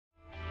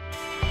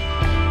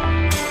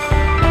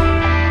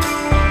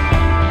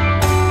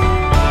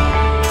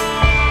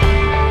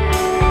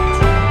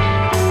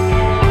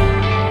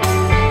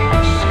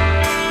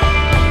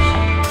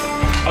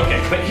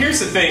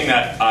thing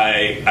that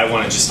I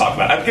want to just talk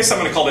about. I guess I'm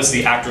going to call this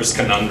the actor's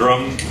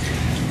conundrum.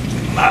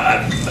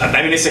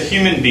 I mean, it's a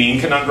human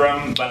being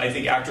conundrum, but I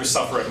think actors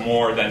suffer it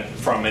more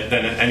from it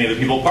than any other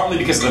people, partly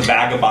because of the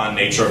vagabond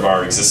nature of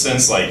our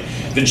existence, like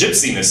the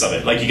gypsiness of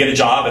it. Like, you get a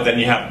job, and then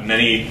you have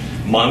many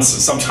months,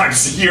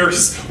 sometimes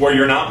years, where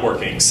you're not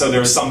working. So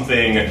there's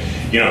something,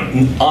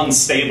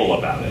 unstable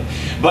about it.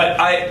 But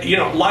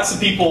lots of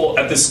people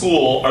at the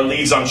school are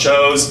leads on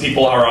shows.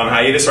 People are on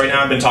hiatus right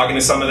now. I've been talking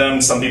to some of them.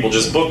 Some people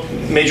just book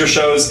major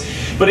shows.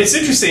 But it's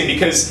interesting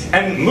because,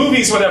 and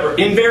movies, whatever,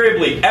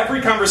 invariably, every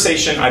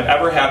conversation I've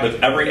ever had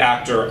with every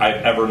actor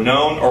I've ever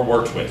known or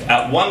worked with,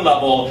 at one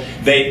level,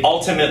 they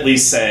ultimately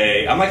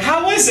say, I'm like,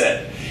 how is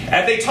it?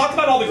 And they talk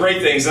about all the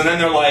great things, and then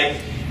they're like,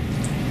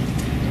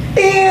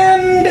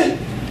 and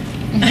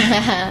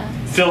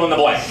fill in the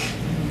blank.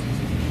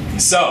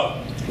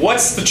 So,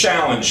 what's the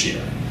challenge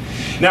here?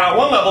 Now, at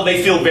one level,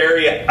 they feel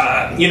very,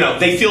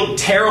 they feel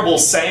terrible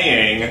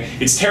saying,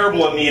 it's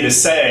terrible of me to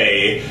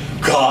say,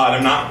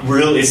 God,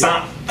 it's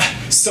not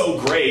so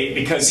great,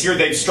 because here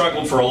they've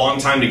struggled for a long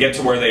time to get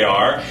to where they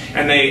are,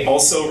 and they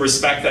also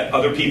respect that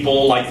other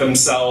people like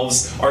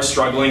themselves are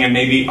struggling and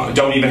maybe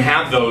don't even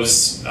have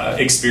those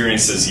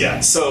experiences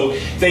yet. So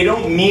they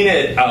don't mean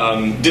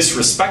it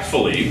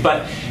disrespectfully,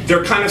 but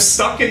they're kind of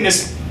stuck in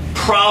this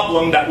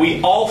problem that we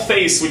all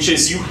face, which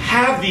is you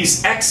have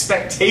these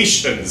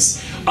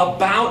expectations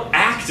about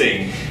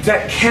acting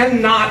that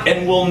cannot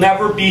and will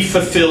never be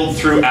fulfilled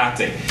through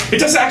acting.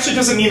 It actually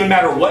doesn't even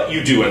matter what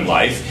you do in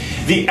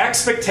life. The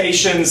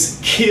expectations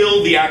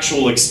kill the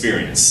actual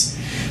experience.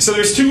 So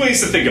there's two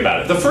ways to think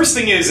about it. The first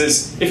thing is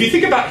if you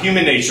think about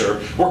human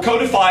nature, we're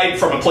codified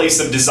from a place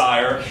of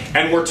desire,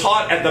 and we're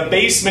taught at the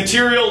base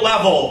material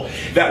level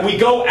that we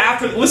go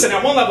after, listen,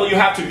 at one level you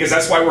have to, because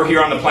that's why we're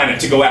here on the planet,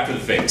 to go after the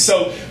thing.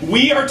 So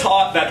we are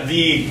taught that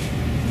the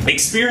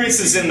experience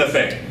is in the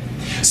thing.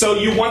 So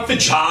you want the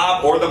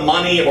job, or the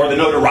money, or the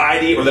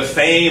notoriety, or the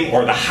fame,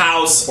 or the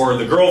house, or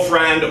the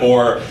girlfriend,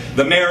 or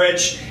the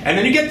marriage, and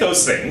then you get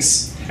those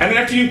things. And then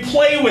after you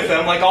play with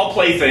them, like all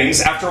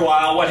playthings, after a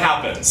while, what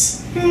happens?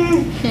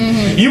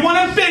 You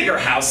want a bigger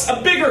house,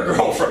 a bigger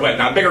girlfriend. Wait,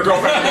 not bigger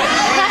girlfriend.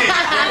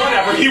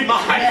 Whatever, you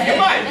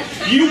might.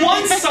 You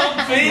want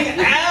something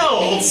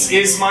else,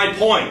 is my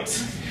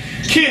point.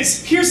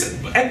 Kids,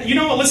 and you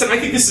know what, listen, I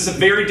think this is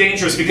very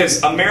dangerous,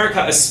 because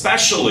America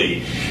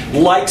especially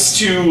likes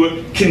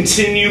to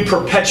continue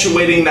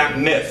perpetuating that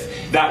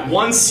myth that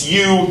once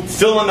you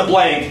fill in the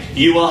blank,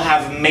 you will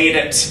have made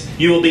it.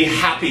 You will be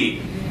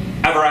happy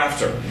ever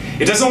after.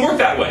 It doesn't work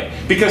that way,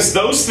 because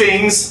those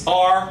things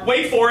are,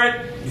 wait for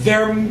it,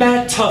 they're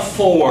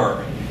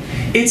metaphor.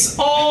 It's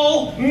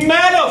all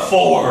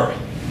metaphor.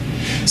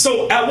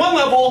 So at one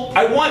level,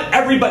 I want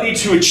everybody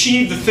to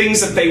achieve the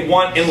things that they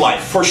want in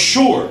life, for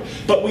sure.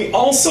 But we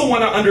also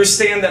want to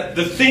understand that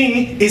the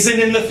thing isn't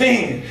in the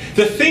thing.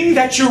 The thing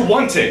that you're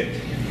wanting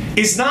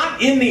is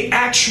not in the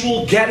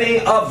actual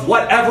getting of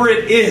whatever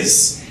it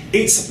is.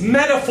 It's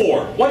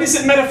metaphor. What is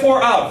it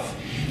metaphor of?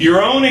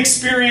 Your own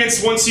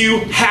experience once you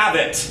have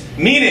it.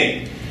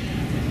 Meaning,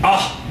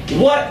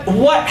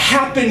 what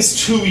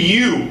happens to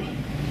you?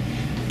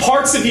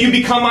 Parts of you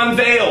become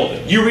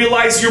unveiled. You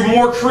realize you're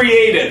more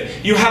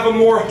creative. You have a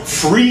more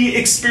free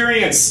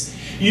experience.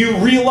 You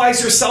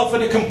realize yourself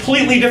in a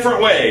completely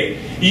different way.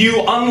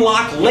 You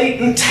unlock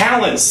latent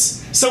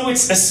talents. So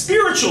it's a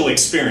spiritual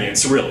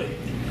experience, really,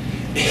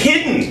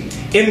 hidden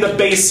in the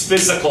base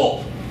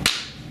physical.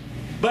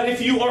 But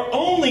if you are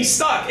only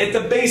stuck at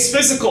the base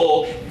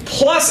physical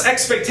plus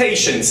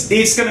expectations,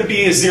 it's going to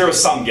be a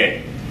zero-sum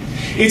game.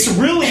 It's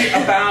really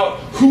about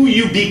who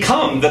you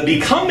become, the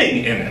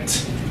becoming in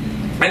it.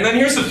 And then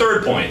here's the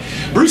third point.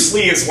 Bruce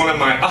Lee is one of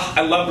my,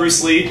 I love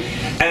Bruce Lee,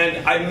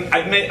 and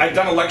I've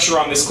done a lecture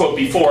on this quote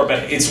before,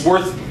 but it's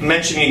worth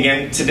mentioning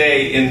again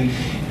today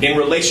in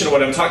relation to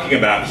what I'm talking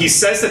about. He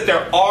says that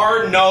there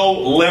are no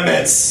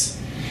limits.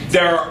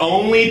 There are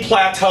only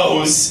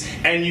plateaus,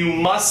 and you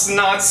must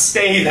not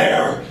stay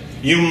there.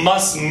 You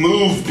must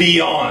move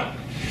beyond.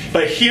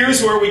 But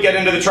here's where we get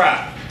into the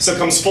trap. So it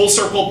comes full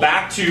circle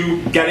back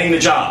to getting the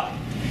job.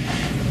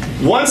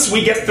 Once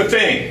we get the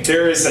thing,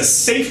 there is a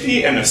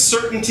safety and a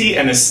certainty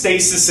and a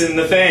stasis in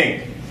the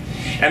thing.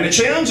 And the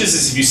challenge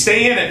is if you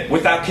stay in it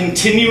without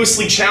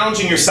continuously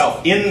challenging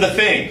yourself in the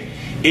thing,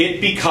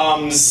 it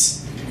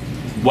becomes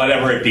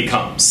whatever it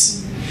becomes.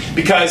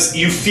 Because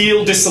you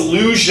feel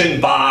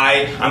disillusioned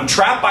by, I'm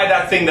trapped by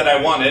that thing that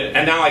I wanted,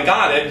 and now I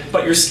got it,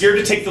 but you're scared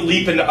to take the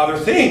leap into other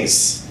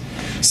things.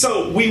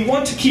 So we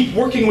want to keep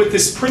working with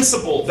this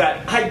principle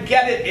that, I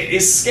get it, it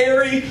is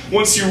scary.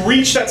 Once you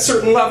reach that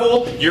certain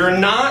level, you're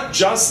not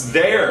just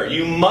there.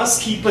 You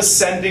must keep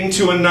ascending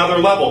to another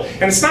level.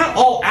 And it's not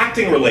all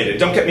acting related,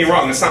 don't get me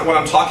wrong, that's not what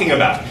I'm talking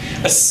about.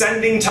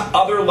 Ascending to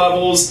other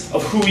levels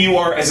of who you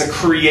are as a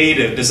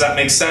creative. Does that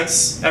make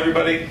sense,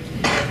 everybody?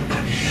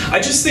 I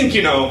just think,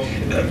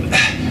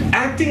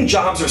 acting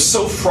jobs are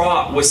so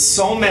fraught with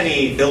so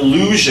many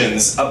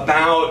illusions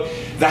about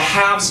the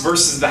haves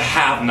versus the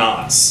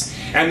have-nots.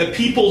 And the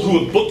people who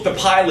have booked the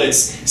pilots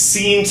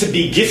seem to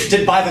be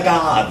gifted by the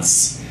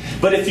gods.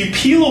 But if you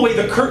peel away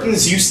the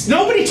curtains,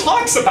 nobody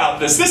talks about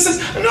this.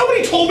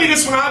 Nobody told me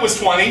this when I was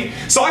 20,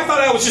 so I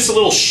thought I was just a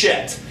little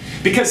shit.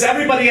 Because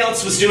everybody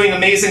else was doing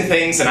amazing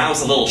things and I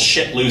was a little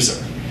shit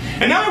loser.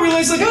 And now I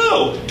realize, like,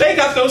 oh, they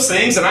got those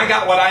things and I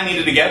got what I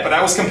needed to get, but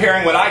I was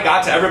comparing what I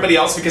got to everybody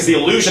else because the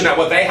illusion that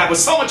what they had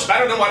was so much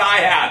better than what I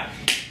had.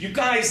 You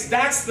guys,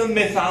 that's the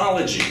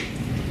mythology.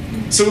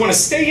 So we want to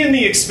stay in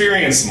the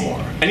experience more.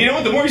 And you know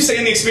what? The more you stay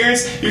in the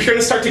experience, you're going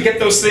to start to get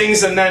those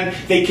things and then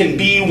they can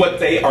be what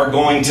they are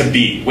going to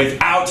be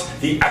without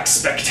the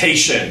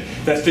expectation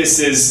that this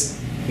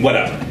is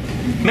whatever.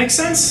 Make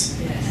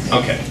sense? Yes.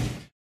 Okay.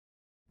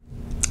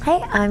 Hi,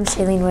 I'm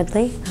Shailene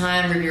Woodley. Hi,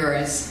 I'm Ruby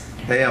Orris.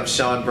 Hey, I'm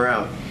Sean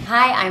Brown.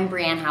 Hi, I'm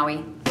Brianne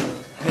Howie.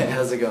 Hey,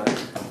 how's it going?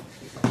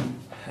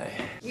 Hey.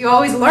 You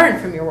always learn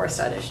from your worst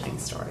auditioning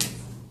stories.